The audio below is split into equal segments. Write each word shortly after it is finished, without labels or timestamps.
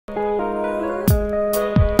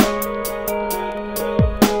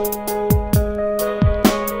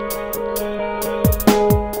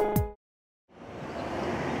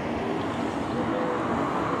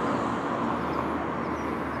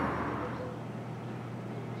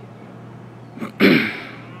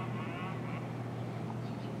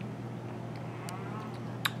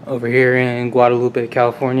Over here in Guadalupe,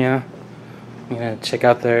 California. I'm gonna check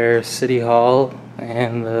out their city hall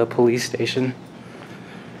and the police station.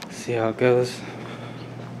 See how it goes.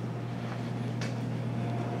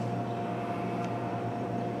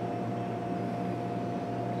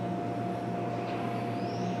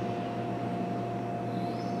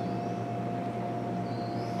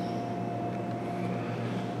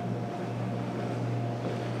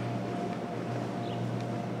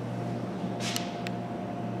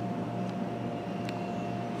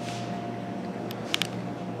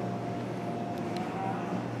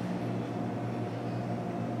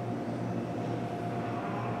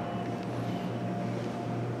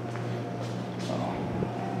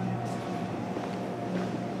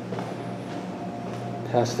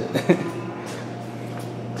 Past it.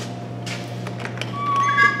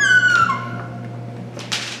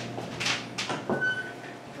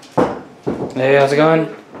 Hey, how's it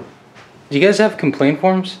going? Do you guys have complaint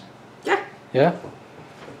forms? Yeah. Yeah?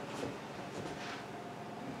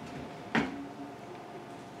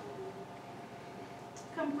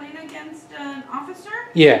 Complaint against an officer?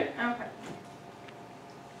 Yeah. Okay.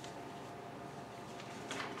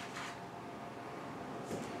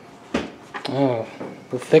 Oh,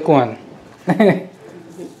 the thick one. Hey.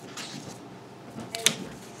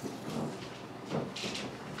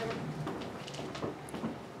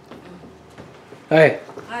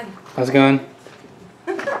 Hi. How's it going?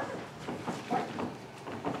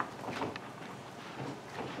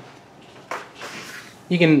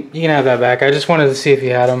 You can have that back. I just wanted to see if you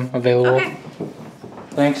had them available. Okay.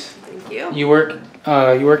 Thanks. Thank you. You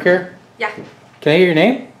work here? Yeah. Can I hear your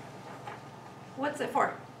name? What's it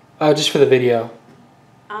for? Just for the video.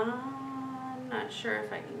 I'm not sure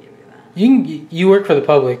if I can give you that. You work for the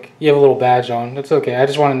public. You have a little badge on. That's okay. I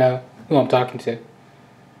just want to know who I'm talking to.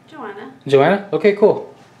 Joanna. Joanna? Okay, cool.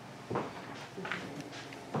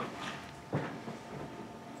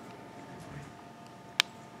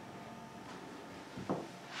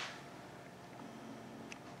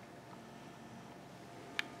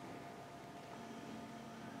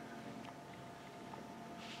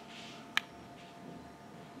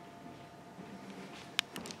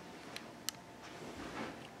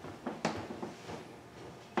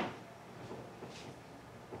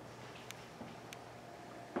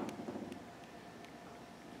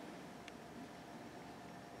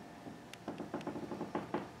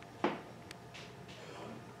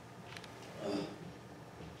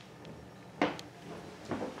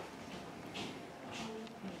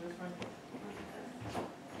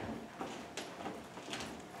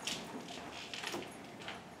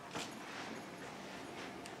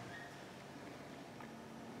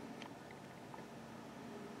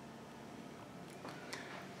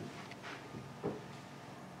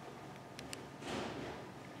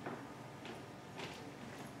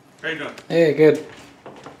 How you doing? Hey, good.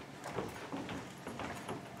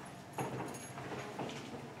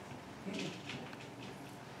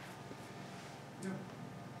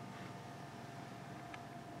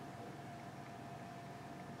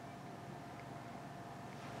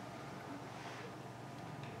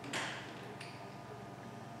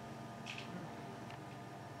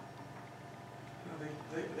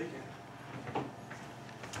 They can.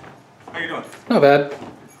 How you doing? Not bad.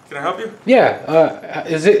 Can I help you? Yeah.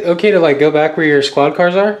 Is it okay to like go back where your squad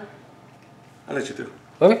cars are? I'll let you do.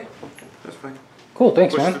 Okay. That's fine. Cool.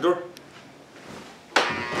 Thanks, Push man. the door.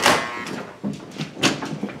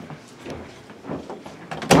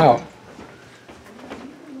 Wow.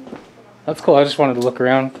 That's cool. I just wanted to look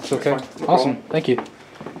around. It's okay. That's fine. No Awesome. problem. Thank you.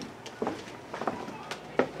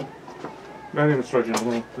 My name is Sergeant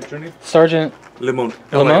Limon. What's your name? Sergeant Limon.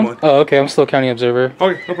 Limon? Oh, okay. I'm still county observer.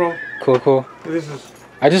 Okay, no problem. Cool, cool. This is.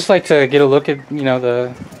 I just like to get a look at,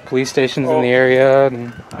 the police stations in Oh. the area.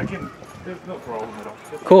 And I can. There's no problem at all.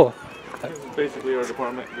 cool. This is basically our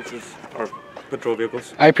department. This is our patrol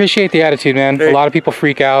vehicles. I appreciate the attitude, man. Hey. A lot of people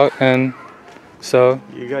freak out, and so.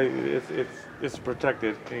 You guys, it's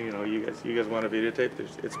protected. You guys want a videotape?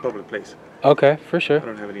 It's a public place. Okay, for sure. I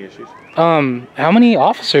don't have any issues. How many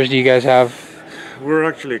officers do you guys have? We're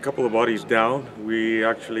actually a couple of bodies down. We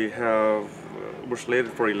actually have. We're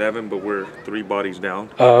slated for 11, but we're 3 bodies down.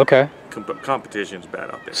 Oh, okay. Competition's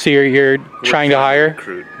bad out there. So you're trying to hire?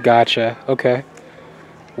 Recruit. Gotcha. Okay.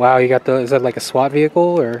 Wow, you got is that like a SWAT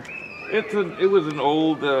vehicle or? It was an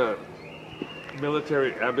old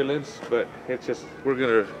military ambulance, but it's just we're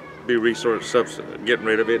gonna be getting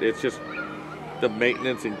rid of it. It's just the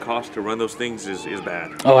maintenance and cost to run those things is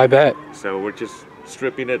bad. Oh, I bet. So we're just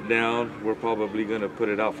stripping it down. We're probably gonna put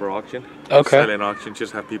it out for auction. Okay. Silent auction,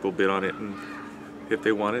 just have people bid on it, and if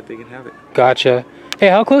they want it, they can have it. Gotcha. Hey,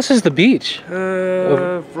 how close is the beach?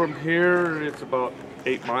 From here, it's about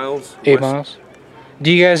 8 miles. 8 west. miles.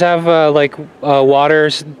 Do you guys have like water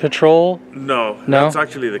patrol? No, No? that's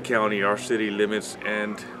actually the county. Our city limits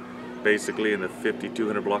end basically in the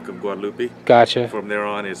 5200 block of Guadalupe. Gotcha. From there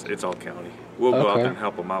on, it's all county. We'll go out Okay. there and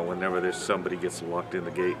help them out whenever there's somebody gets locked in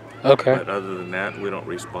the gate. Okay. But other than that, we don't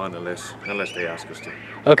respond unless they ask us to.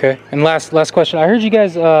 Okay. And last question. I heard you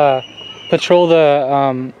guys patrol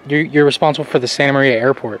the you're responsible for the Santa Maria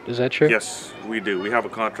airport. Is that true? Yes, we do. We have a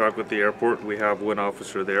contract with the airport. We have one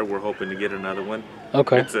officer there. We're hoping to get another one.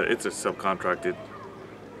 Okay. It's a subcontracted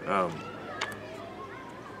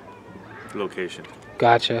location.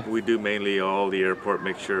 Gotcha. We do mainly all the airport,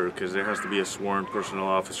 make sure, because there has to be a sworn personnel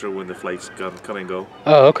officer when the flights come and go.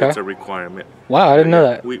 Oh, okay. It's a requirement. Wow, I didn't know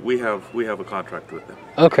that. We have a contract with them.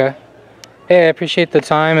 Okay. Hey, I appreciate the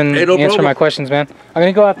time and Hey, no answering problem. my questions, man. I'm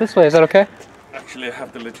gonna go out this way. Is that okay? Actually, I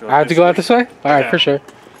have to let you. I have to go out this way? All right, Yeah. for sure.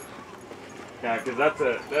 Yeah, because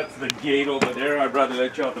that's the gate over there. I'd rather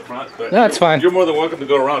let you out the front. But No, it's fine. You're more than welcome to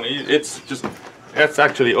go around. That's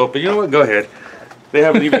actually open. You know what? Go ahead. They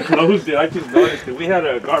haven't even closed it. I just noticed it. We had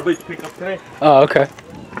a garbage pickup today. Oh, okay.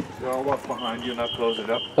 So I'll walk behind you and I'll close it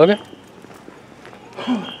up. Okay.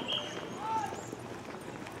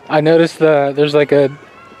 I noticed there's like a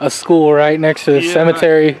school right next to the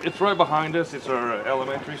cemetery. It's right behind us. It's our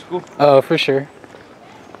elementary school. Oh, for sure.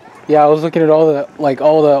 Yeah, I was looking at all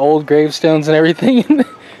the old gravestones and everything,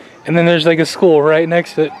 and then there's like a school right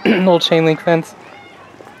next to it, an old chain link fence.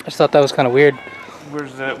 I just thought that was kind of weird.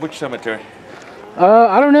 Which cemetery?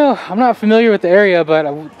 I don't know. I'm not familiar with the area, but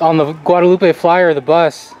on the Guadalupe flyer, the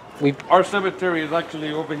bus, Our cemetery is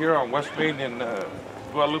actually over here on West Main in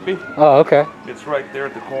Guadalupe. Oh, okay. It's right there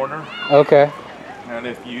at the corner. Okay. And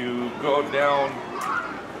if you go down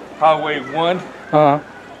Highway 1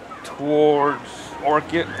 towards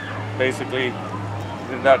Orchid, basically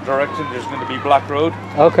in that direction, there's going to be Black Road.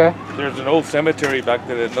 Okay. There's an old cemetery back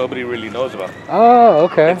there that nobody really knows about. Oh,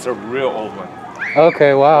 okay. It's a real old one.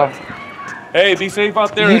 Okay, wow. Hey, be safe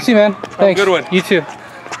out there. You too, man. Thanks. Have a good one. You too.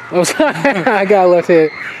 Oh, sorry. I got left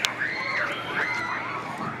hit.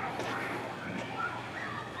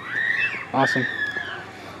 Awesome.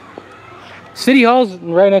 City Hall's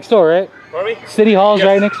right next door, right? Pardon me? City Hall's Yes.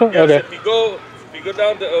 right next door? Yes. Okay. If you go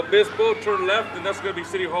down to Obispo, turn left, and that's going to be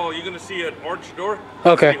City Hall. You're going to see an arch door.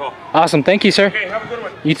 Okay. City Hall. Awesome. Thank you, sir. Okay, have a good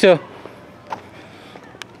one. You too.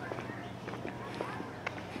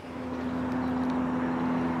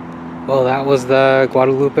 Well, that was the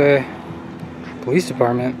Guadalupe Police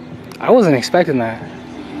Department. I wasn't expecting that.